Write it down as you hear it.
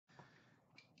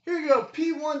Here you go,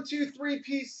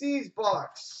 P123PC's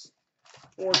box.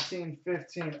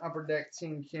 14-15 Upper Deck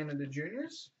Team Canada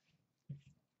Juniors.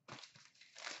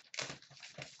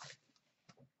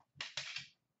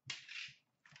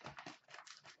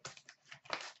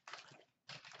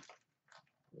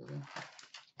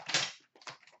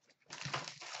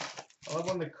 I love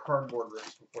when the cardboard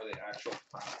rips before the actual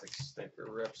plastic sticker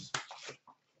rips.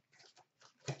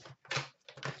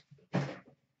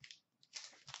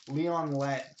 Leon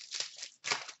Lett.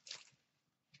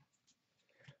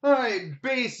 All right,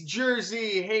 base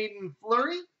jersey, Hayden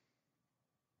Fleury.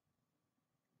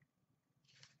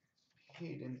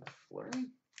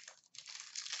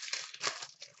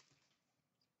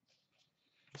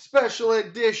 Special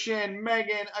edition,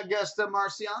 Megan Augusta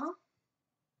Marciano.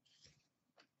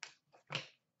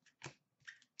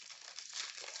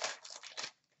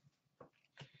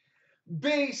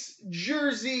 Base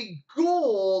jersey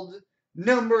gold,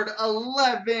 numbered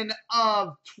 11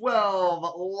 of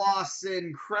 12,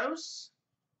 Lawson Crouse.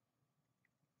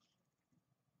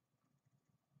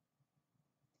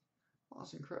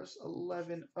 Lawson Crouse,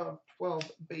 11 of 12,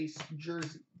 base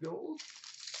jersey gold.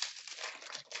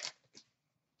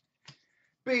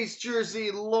 Base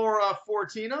jersey, Laura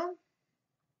Fortino.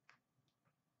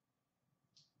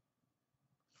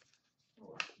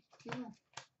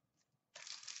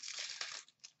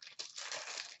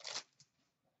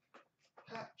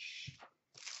 Patch.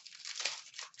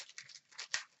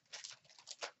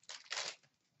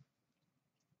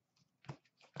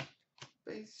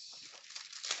 Base.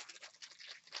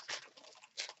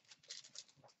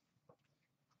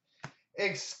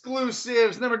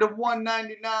 Exclusives, number to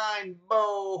 199,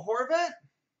 Bo Horvat.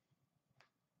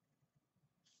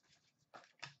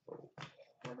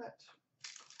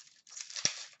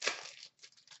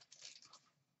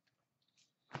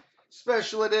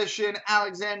 Special edition,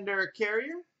 Alexander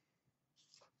Carrier.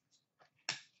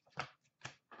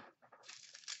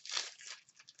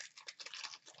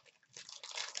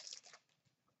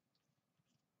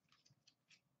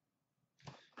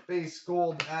 Base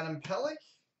gold, Adam Pellick.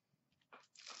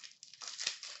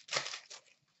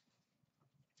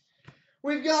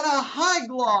 We've got a high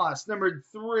gloss, number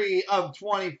 3 of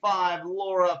 25,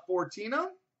 Laura Fortino.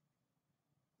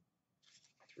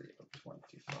 3 of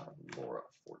 25, Laura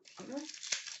Fortino.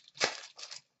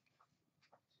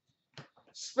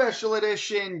 Special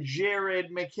edition,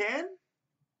 Jared McCann.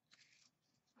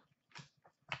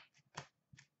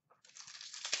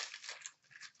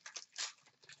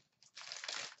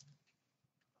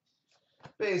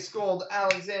 Base gold,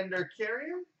 Alexander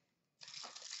Carrier.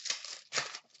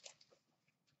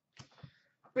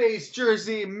 Base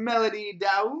jersey, Melody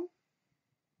Dow.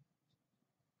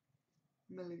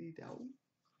 Melody Dow.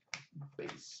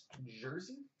 Base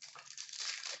jersey.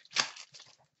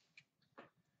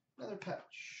 Another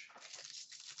patch.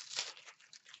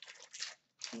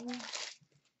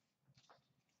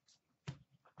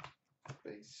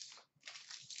 Base.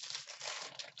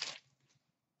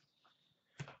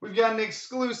 We've got an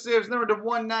exclusives, number to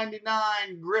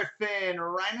 199, Griffin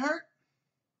Reinhardt.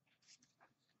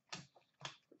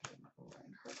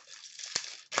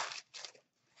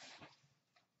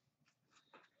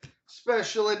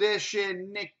 Special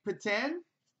edition, Nick Patan.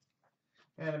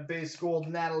 And a base gold,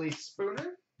 Natalie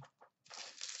Spooner.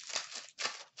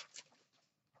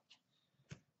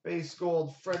 Base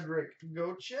gold, Frederick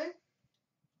Gauthier.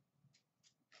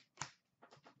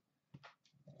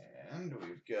 And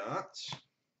we've got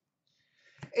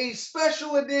a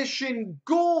special edition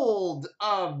gold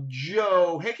of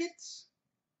Joe Hicketts.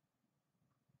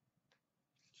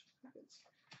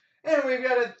 And we've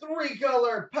got a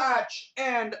 3-color patch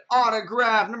and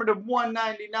autograph, number to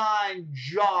 199,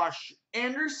 Josh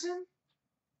Anderson.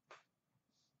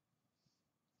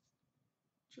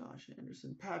 Josh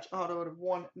Anderson, patch auto to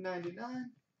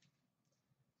 199.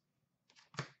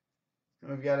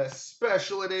 And we've got a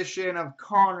special edition of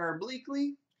Connor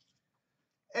Bleakley.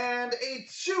 And a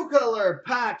 2-color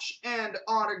patch and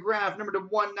autograph, number to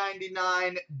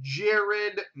 199,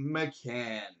 Jared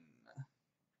McCann.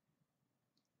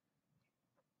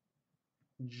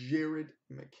 Jared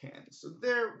McCann. So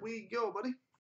there we go, buddy.